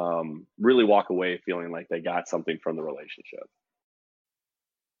really walk away feeling like they got something from the relationship?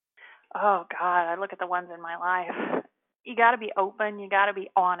 Oh God, I look at the ones in my life. You got to be open. You got to be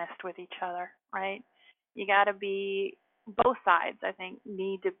honest with each other, right? You got to be, both sides, I think,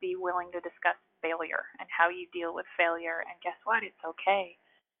 need to be willing to discuss failure and how you deal with failure. And guess what? It's okay.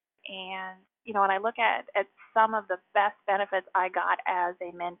 And, when I look at some of the best benefits I got as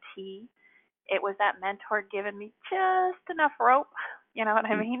a mentee, it was that mentor giving me just enough rope, you know what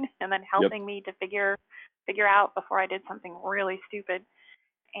I Mm, mean? And then yep. helping me to figure out before I did something really stupid.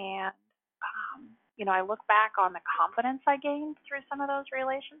 And, I look back on the confidence I gained through some of those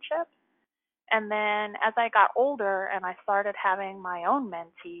relationships. And then as I got older and I started having my own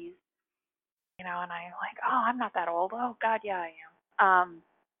mentees, and I'm like, oh, I'm not that old. Oh, God, yeah, I am.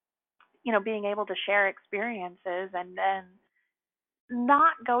 Being able to share experiences and then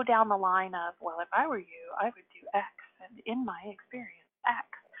not go down the line of, well, if I were you, I would do X, and in my experience, X.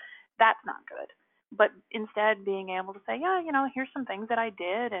 That's not good. But instead, being able to say, yeah, here's some things that I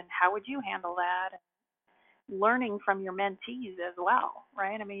did, and how would you handle that? Learning from your mentees as well,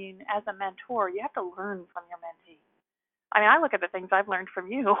 right? I mean, as a mentor, you have to learn from your mentee. I mean, I look at the things I've learned from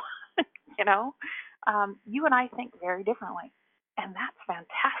you. you know, you and I think very differently, and that's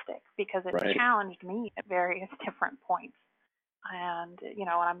fantastic because it's Right. challenged me at various different points. And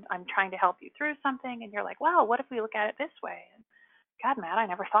I'm trying to help you through something, and you're like, "Wow, what if we look at it this way?" And God, Matt, I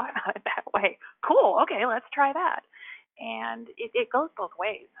never thought about it that way. Cool. Okay, let's try that. And it goes both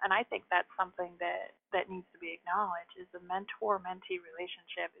ways. And I think that's something that needs to be acknowledged is the mentor-mentee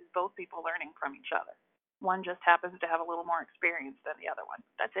relationship is both people learning from each other. One just happens to have a little more experience than the other one.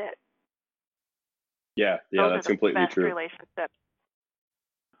 That's it. Yeah, Those are that's the completely best true. relationships.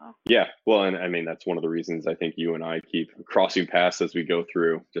 Oh, Yeah, well, and I mean that's one of the reasons I think you and I keep crossing paths as we go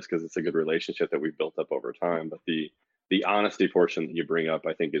through, just because it's a good relationship that we've built up over time. But the honesty portion that you bring up,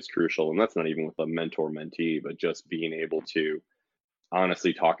 I think, is crucial, and that's not even with a mentor mentee, but just being able to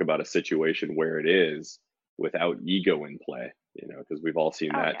honestly talk about a situation where it is without ego in play. Because we've all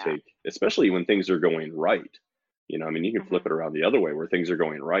seen oh that yeah. take, especially when things are going right. I mean, you can flip Mhm. it around the other way where things are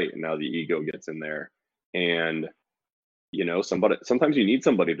going right, and now the ego gets in there, and sometimes you need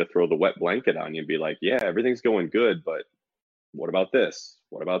somebody to throw the wet blanket on you and be like, yeah, everything's going good, but what about this?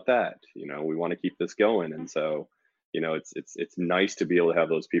 What about that? We want to keep this going. And so, it's nice to be able to have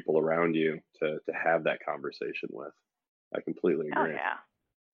those people around you to have that conversation with. I completely Oh agree. yeah.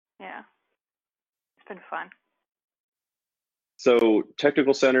 Yeah. It's been fun. So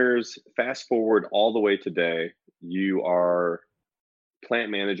technical centers, fast forward all the way today, you are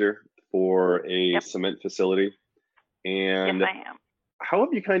plant manager for a Yep. cement facility. Yes, And I am. how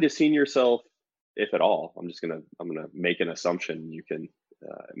have you kind of seen yourself, if at all? I'm gonna make an assumption. You can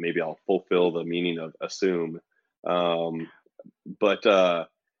maybe I'll fulfill the meaning of assume. Um, but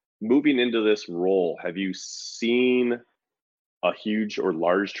moving into this role, have you seen a huge or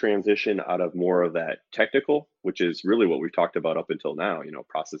large transition out of more of that technical, which is really what we've talked about up until now,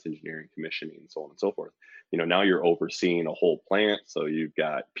 process engineering, commissioning, and so on and so forth. Now you're overseeing a whole plant. So you've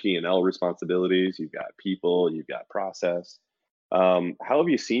got P&L responsibilities, you've got people, you've got process. How have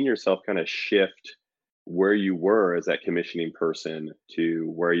you seen yourself kind of shift where you were as that commissioning person to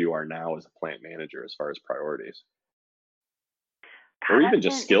where you are now as a plant manager as far as priorities? God, Or even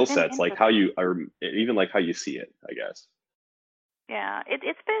just it's skill been sets, like how interesting. you are, even like how you see it, I guess. Yeah,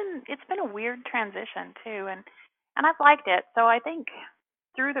 it's been a weird transition too, and I've liked it. So I think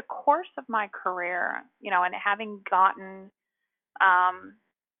through the course of my career, and having um,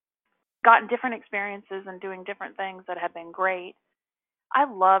 gotten different experiences and doing different things that have been great. I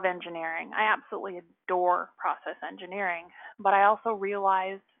love engineering. I absolutely adore process engineering, but I also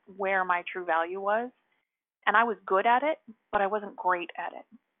realized where my true value was, and I was good at it, but I wasn't great at it.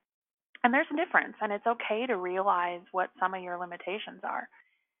 And there's a difference, and it's okay to realize what some of your limitations are.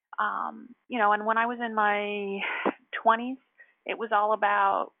 And when I was in my 20s, it was all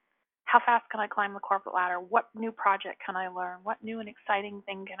about how fast can I climb the corporate ladder? What new project can I learn? What new and exciting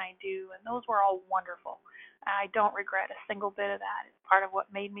thing can I do? And those were all wonderful. I don't regret a single bit of that. It's part of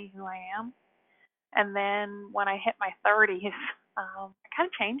what made me who I am. And then when I hit my 30s, I kind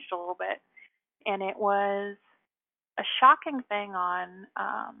of changed a little bit. And it was a shocking thing on,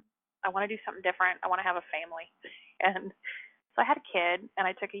 I want to do something different. I want to have a family. And so I had a kid, and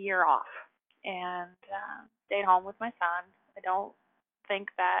I took a year off and stayed home with my son. I don't think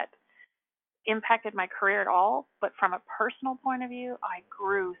that impacted my career at all, but from a personal point of view, I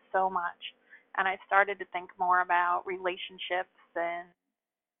grew so much. And I started to think more about relationships and,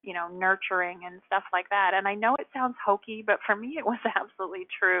 nurturing and stuff like that. And I know it sounds hokey, but for me, it was absolutely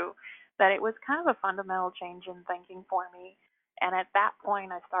true that it was kind of a fundamental change in thinking for me. And at that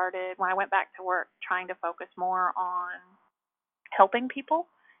point, I started, when I went back to work, trying to focus more on helping people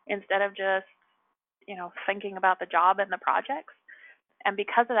instead of just, thinking about the job and the projects. And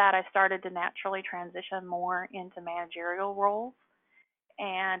because of that, I started to naturally transition more into managerial roles.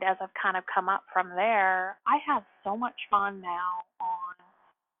 And as I've kind of come up from there, I have so much fun now on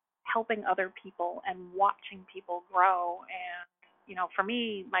helping other people and watching people grow. And, for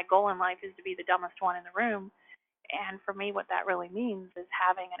me, my goal in life is to be the dumbest one in the room. And for me, what that really means is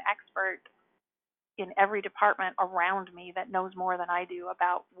having an expert in every department around me that knows more than I do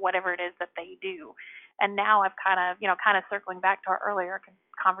about whatever it is that they do. And now I've kind of circling back to our earlier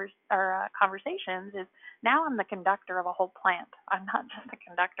conversations, is now I'm the conductor of a whole plant. I'm not just the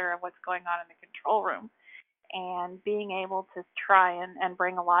conductor of what's going on in the control room. And being able to try and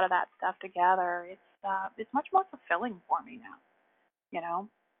bring a lot of that stuff together, it's much more fulfilling for me now.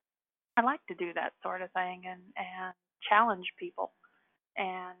 I like to do that sort of thing and challenge people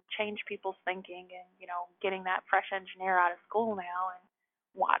and change people's thinking, and getting that fresh engineer out of school now and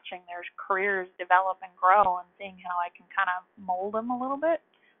watching their careers develop and grow and seeing how I can kind of mold them a little bit.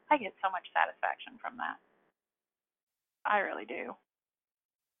 I get so much satisfaction from that. I really do.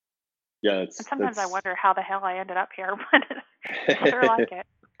 Yeah, and sometimes I wonder how the hell I ended up here, but I like it.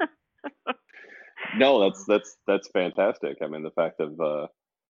 No, that's fantastic. I mean, the fact of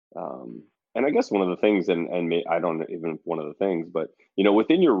and I guess one of the things, and I don't even one of the things, but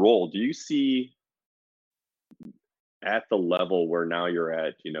within your role, do you see at the level where now you're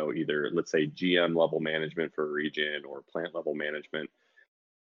at, either let's say GM level management for a region or plant level management,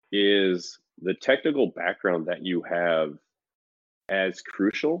 is the technical background that you have as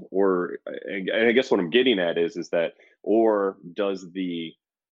crucial, or and I guess what I'm getting at is that, or does the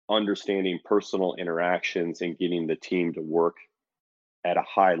understanding personal interactions and getting the team to work at a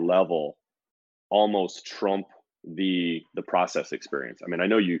high level almost trump the process experience? I mean, I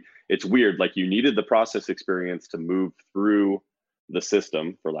know it's weird, like you needed the process experience to move through the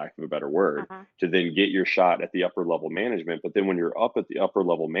system, for lack of a better word, to then get your shot at the upper level management. But then when you're up at the upper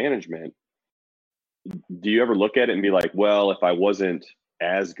level management, do you ever look at it and be like, well, if I wasn't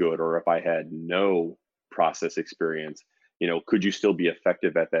as good, or if I had no process experience, could you still be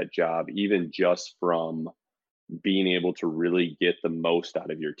effective at that job, even just from being able to really get the most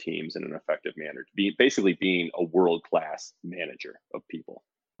out of your teams in an effective manner, basically being a world-class manager of people?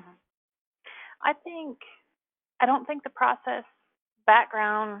 I don't think the process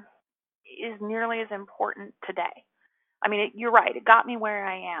background is nearly as important today. I mean, you're right. It got me where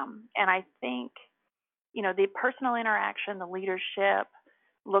I am. And I think, the personal interaction, the leadership,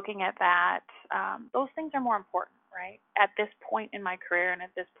 looking at that, those things are more important, right? At this point in my career and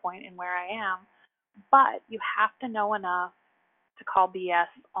at this point in where I am. But you have to know enough to call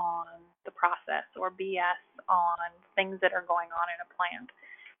BS on the process or BS on things that are going on in a plant.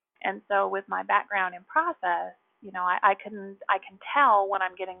 And so with my background in process, I can tell when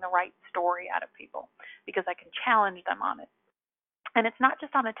I'm getting the right story out of people because I can challenge them on it. And it's not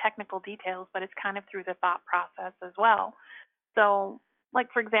just on the technical details, but it's kind of through the thought process as well. So,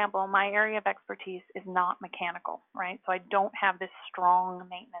 like, for example, my area of expertise is not mechanical, right? So I don't have this strong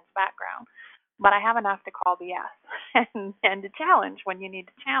maintenance background, but I have enough to call BS and to challenge when you need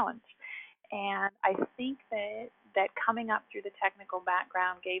to challenge. And I think that coming up through the technical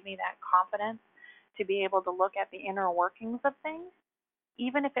background gave me that confidence to be able to look at the inner workings of things,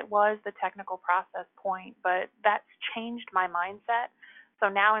 even if it was the technical process point, but that's changed my mindset. So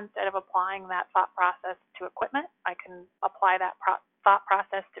now instead of applying that thought process to equipment, I can apply that thought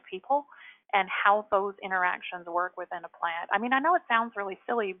process to people and how those interactions work within a plant. I mean, I know it sounds really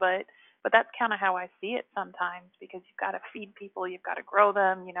silly, but that's kind of how I see it sometimes, because you've got to feed people, you've got to grow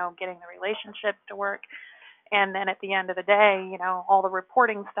them, getting the relationships to work. And then at the end of the day, all the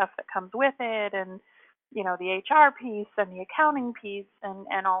reporting stuff that comes with it, and the HR piece and the accounting piece,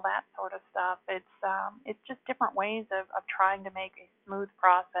 and all that sort of stuff. It's just different ways of trying to make a smooth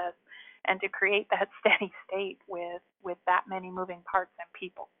process and to create that steady state with that many moving parts and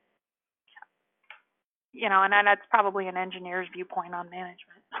people. And that's probably an engineer's viewpoint on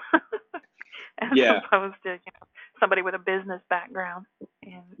management, as opposed to somebody with a business background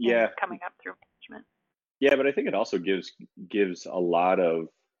in coming up through management. Yeah, but I think it also gives a lot of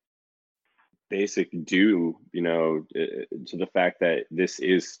basic due, to the fact that this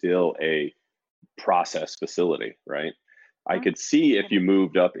is still a process facility, right? I could see if you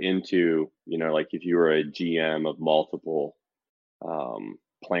moved up into, like if you were a GM of multiple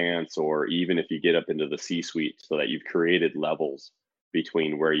plants, or even if you get up into the C-suite, so that you've created levels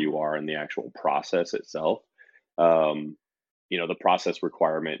between where you are and the actual process itself. The process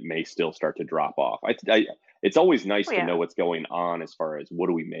requirement may still start to drop off. It's always nice to know what's going on as far as what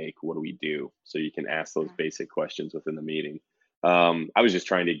do we make, what do we do, so you can ask those basic questions within the meeting. I was just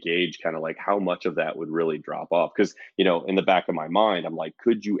trying to gauge kind of like how much of that would really drop off, because in the back of my mind, I'm like,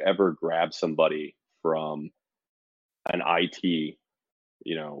 could you ever grab somebody from an IT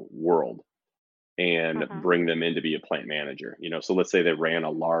world and bring them in to be a plant manager? So let's say they ran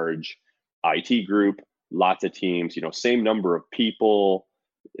a large IT group, lots of teams, same number of people,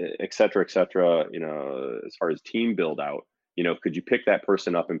 et cetera, as far as team build out, could you pick that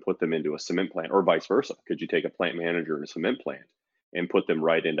person up and put them into a cement plant, or vice versa? Could you take a plant manager in a cement plant and put them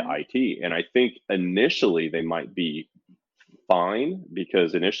right into IT? And I think initially they might be fine,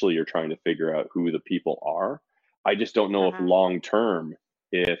 because initially you're trying to figure out who the people are. I just don't know if long term,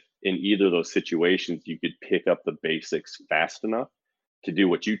 if in either of those situations you could pick up the basics fast enough to do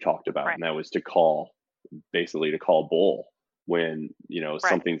what you talked about, and that was to call bull when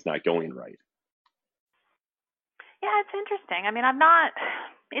something's not going right. Yeah, it's interesting. I mean,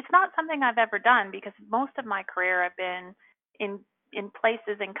 it's not something I've ever done, because most of my career I've been in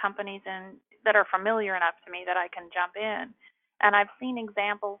places and companies that are familiar enough to me that I can jump in. And I've seen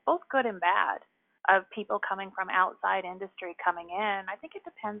examples, both good and bad, of people coming from outside industry coming in. I think it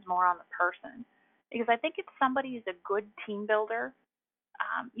depends more on the person, because I think if somebody is a good team builder,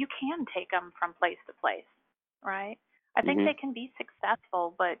 you can take them from place to place, right? I think they can be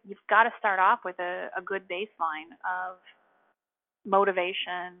successful, but you've got to start off with a good baseline of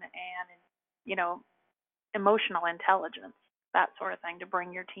motivation and, emotional intelligence, that sort of thing, to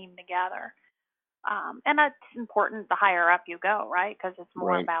bring your team together. And that's important the higher up you go, right? Because it's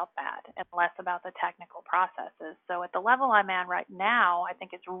more about that and less about the technical processes. So at the level I'm at right now, I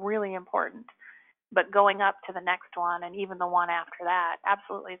think it's really important. But going up to the next one, and even the one after that,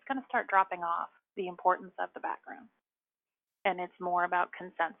 absolutely, it's going to start dropping off the importance of the background. And it's more about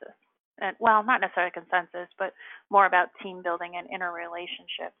consensus. And, well, not necessarily consensus, but more about team building and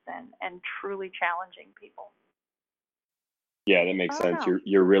interrelationships and truly challenging people. Yeah, that makes sense.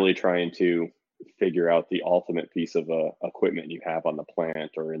 You're really trying to figure out the ultimate piece of equipment you have on the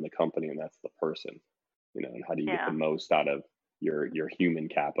plant or in the company, and that's the person. And how do you get the most out of your human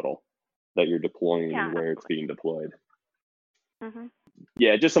capital that you're deploying and where it's being deployed.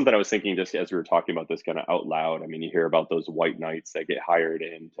 Yeah, just something I was thinking just as we were talking about this kind of out loud. I mean, you hear about those white knights that get hired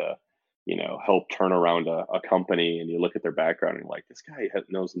in to, help turn around a company, and you look at their background and you're like, this guy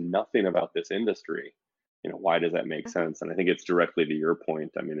knows nothing about this industry. Why does that make sense? And I think it's directly to your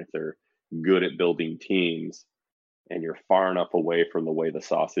point. I mean, if they're good at building teams and you're far enough away from the way the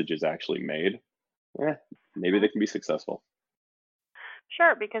sausage is actually made, maybe they can be successful.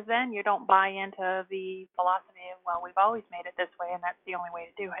 Sure, because then you don't buy into the philosophy of, well, we've always made it this way, and that's the only way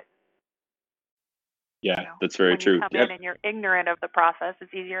to do it. Yeah, that's very true. When you come in and you're ignorant of the process,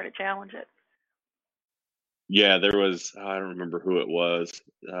 it's easier to challenge it. Yeah, there was, I don't remember who it was,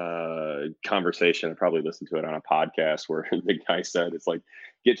 conversation, I probably listened to it on a podcast, where the guy said, it's like,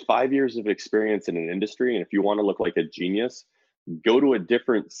 get 5 years of experience in an industry, and if you want to look like a genius, go to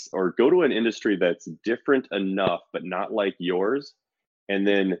an industry that's different enough, but not like yours, and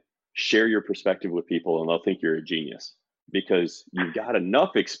then share your perspective with people, and they'll think you're a genius, because you've got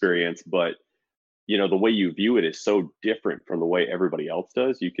enough experience, but the way you view it is so different from the way everybody else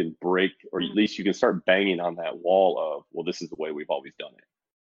does. You can break, or at least you can start banging on that wall of, well, this is the way we've always done it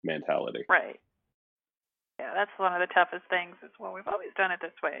mentality. Right. Yeah, that's one of the toughest things is, well, we've always done it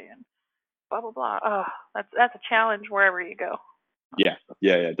this way, and blah, blah, blah. Oh, that's a challenge wherever you go. Yeah.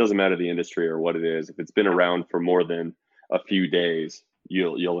 It doesn't matter the industry or what it is. If it's been around for more than a few days,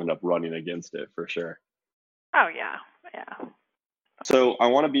 you'll end up running against it for sure. Oh, yeah. So I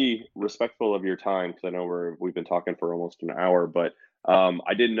want to be respectful of your time, because I know we've been talking for almost an hour, but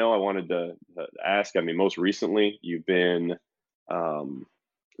I didn't know. I wanted to ask. I mean, most recently, you've been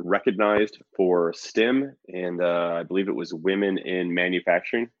recognized for STEM, and I believe it was Women in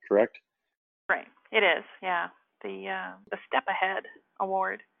Manufacturing, correct? Right. It is. Yeah. The Step Ahead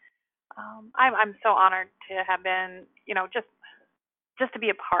Award. I'm so honored to have been, just to be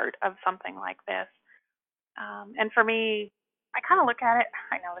a part of something like this. And for me, I kind of look at it.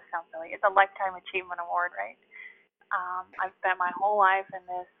 I know this sounds silly. It's a lifetime achievement award, right? I've spent my whole life in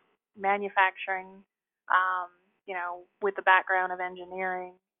this manufacturing, with the background of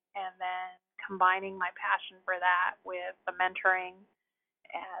engineering, and then combining my passion for that with the mentoring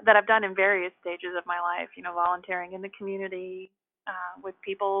that I've done in various stages of my life, volunteering in the community with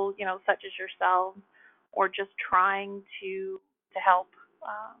people, such as yourselves, or just trying to help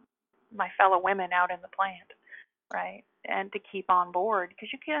my fellow women out in the plant, right? And to keep on board, because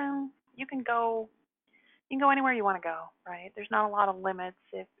you can go anywhere you want to go, right? There's not a lot of limits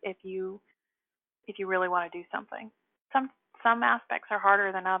if you really want to do something. Some aspects are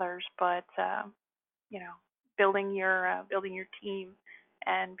harder than others, but building your team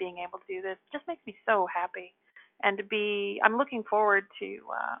and being able to do this just makes me so happy. And I'm looking forward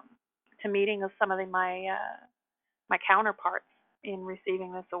to meeting with some of my counterparts in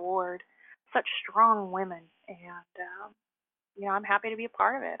receiving this award. Such strong women, and I'm happy to be a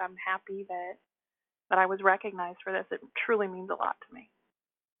part of it. I'm happy that I was recognized for this. It truly means a lot to me.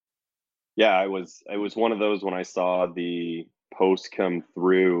 Yeah, it was one of those when I saw the post come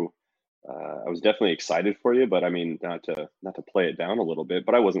through. I was definitely excited for you, but I mean, not to play it down a little bit,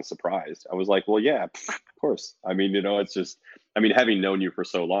 but I wasn't surprised. I was like, well, yeah, of course. I mean, it's just, I mean, having known you for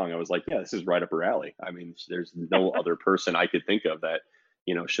so long, I was like, yeah, this is right up her alley. I mean, there's no other person I could think of that,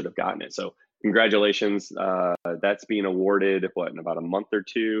 should have gotten it. So congratulations. That's being awarded, in about a month or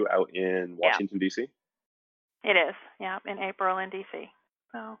two out in Washington, D.C.? It is, yeah, in April in D.C.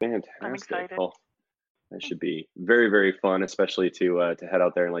 So fantastic. I'm excited. Well, that should be very, very fun, especially to head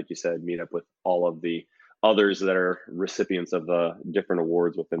out there and, like you said, meet up with all of the others that are recipients of the different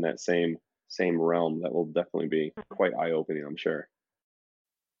awards within that same realm. That will definitely be quite eye-opening, I'm sure.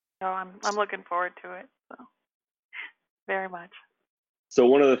 So I'm looking forward to it, so very much. So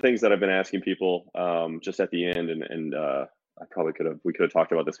one of the things that I've been asking people just at the end, and we could have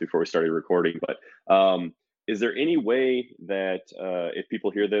talked about this before we started recording, but is there any way that if people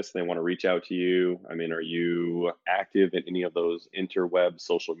hear this, they want to reach out to you? I mean, are you active in any of those interweb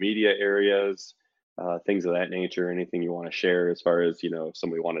social media areas, things of that nature? Anything you want to share as far as, if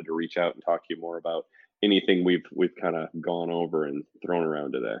somebody wanted to reach out and talk to you more about anything we've kind of gone over and thrown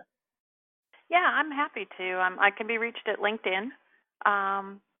around today? Yeah, I'm happy to. I can be reached at LinkedIn.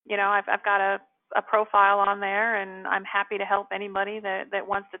 I've got a profile on there, and I'm happy to help anybody that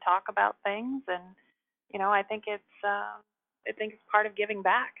wants to talk about things. And I think it's part of giving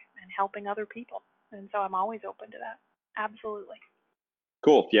back and helping other people, and so I'm always open to that. Absolutely.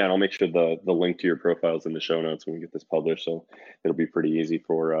 Cool. Yeah, and I'll make sure the link to your profile is in the show notes when we get this published, so it'll be pretty easy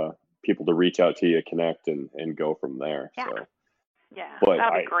for people to reach out to you, connect, and go from there. Yeah. So, yeah, but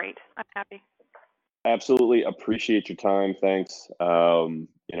that'll be great. I'm happy. Absolutely appreciate your time. Thanks.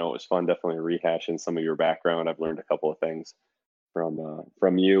 It was fun, definitely rehashing some of your background. I've learned a couple of things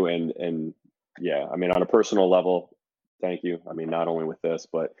from you, and yeah, I mean, on a personal level, thank you. I mean, not only with this,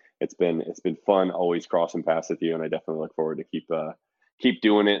 but it's been fun always crossing paths with you, and I definitely look forward to keep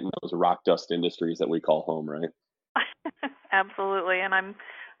doing it in those rock dust industries that we call home, right? Absolutely, and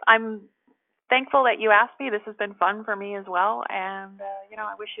I'm thankful that you asked me. This has been fun for me as well, and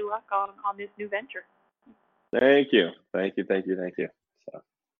I wish you luck on this new venture. Thank you. So,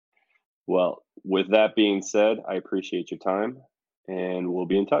 well, with that being said, I appreciate your time, and we'll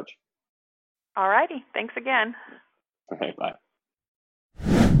be in touch. All righty. Thanks again. All right, bye.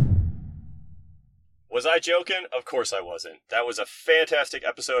 Was I joking? Of course I wasn't. That was a fantastic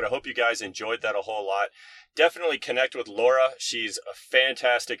episode. I hope you guys enjoyed that a whole lot. Definitely connect with Laura. She's a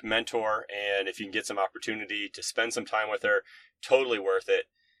fantastic mentor, and if you can get some opportunity to spend some time with her, totally worth it.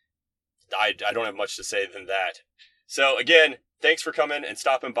 I don't have much to say than that. So again, thanks for coming and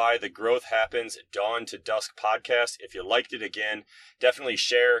stopping by the Growth Happens Dawn to Dusk podcast. If you liked it, again, definitely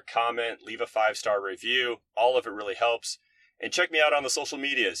share, comment, leave a 5-star review. All of it really helps. And check me out on the social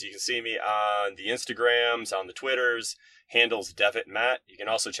medias. You can see me on the Instagrams, on the Twitters, handles Devitt Matt. You can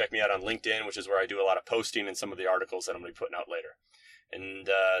also check me out on LinkedIn, which is where I do a lot of posting and some of the articles that I'm going to be putting out later. And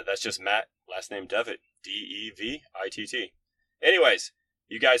that's just Matt, last name Devitt, D-E-V-I-T-T. Anyways,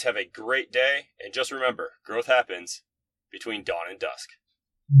 you guys have a great day. And just remember, growth happens between dawn and dusk.